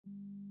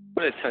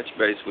going to touch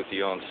base with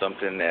you on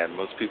something that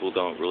most people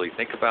don't really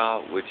think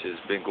about, which has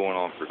been going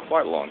on for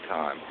quite a long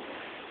time,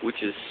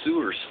 which is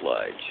sewer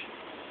sludge.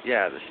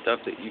 Yeah, the stuff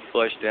that you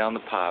flush down the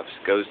pipes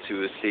goes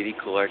to a city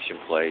collection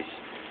place.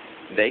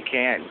 They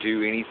can't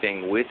do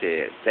anything with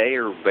it. They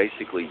are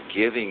basically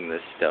giving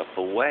this stuff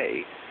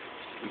away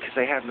because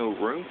they have no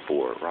room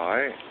for it,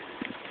 right?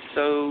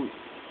 So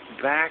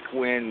back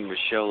when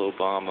Michelle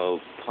Obama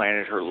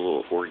planted her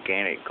little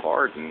organic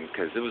garden,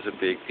 because it was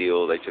a big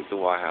deal, they took the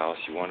White House,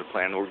 she wanted to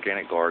plant an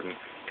organic garden,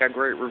 got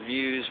great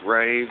reviews,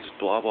 raves,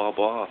 blah, blah,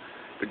 blah.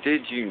 But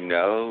did you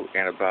know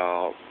in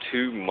about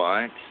 2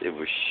 months it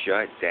was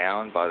shut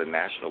down by the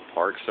National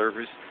Park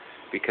Service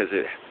because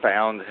it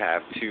found to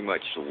have too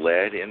much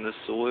lead in the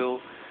soil?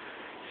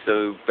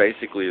 So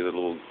basically the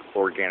little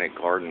organic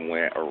garden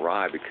went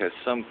awry because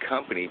some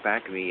company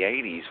back in the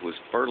 80s was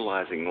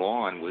fertilizing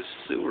lawn with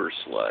sewer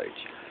sludge.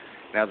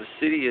 Now the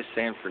city of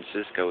San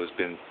Francisco has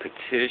been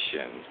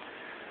petitioned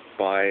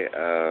by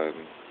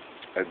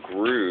a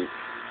group,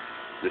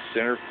 the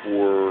Center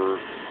for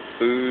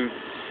Food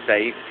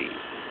Safety,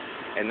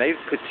 and they've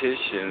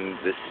petitioned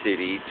the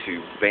city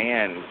to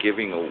ban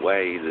giving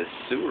away the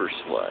sewer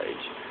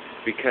sludge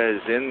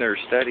because in their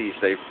studies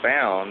they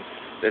found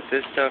that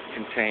this stuff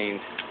contains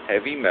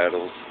heavy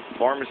metals,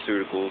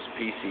 pharmaceuticals,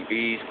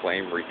 PCBs,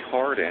 flame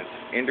retardants,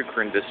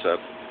 endocrine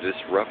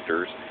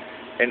disruptors,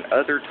 and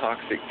other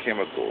toxic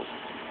chemicals.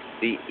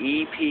 The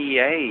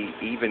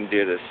EPA even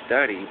did a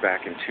study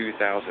back in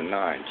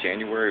 2009,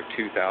 January of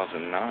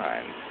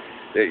 2009,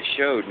 that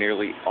showed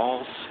nearly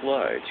all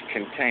sludge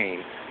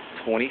contained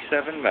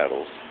 27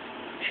 metals,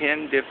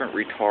 10 different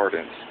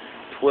retardants,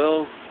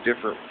 12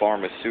 different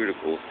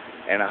pharmaceuticals,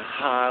 and a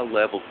high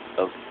level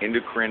of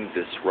endocrine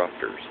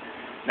disruptors.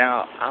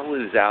 Now, I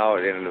was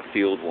out in the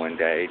field one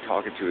day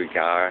talking to a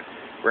guy,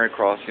 ran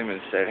across him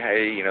and said,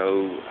 hey,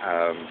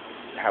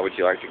 how would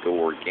you like to go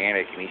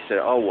organic? And he said,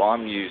 oh, well,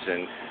 I'm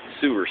using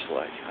sewer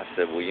sludge. I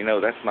said,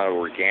 well, that's not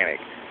organic.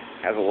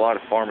 It has a lot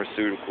of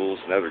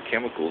pharmaceuticals and other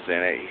chemicals in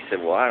it. He said,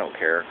 well, I don't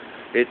care.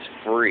 It's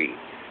free.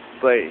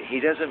 But he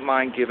doesn't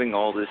mind giving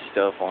all this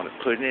stuff on it,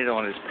 putting it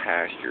on his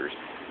pastures,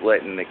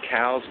 letting the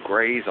cows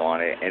graze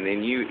on it, and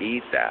then you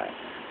eat that.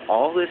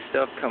 All this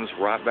stuff comes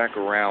right back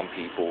around,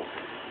 people.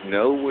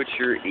 Know what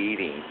you're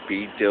eating.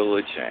 Be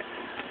diligent.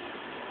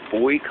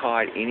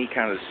 Boycott any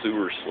kind of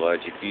sewer sludge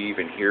if you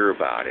even hear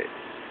about it.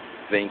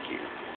 Thank you.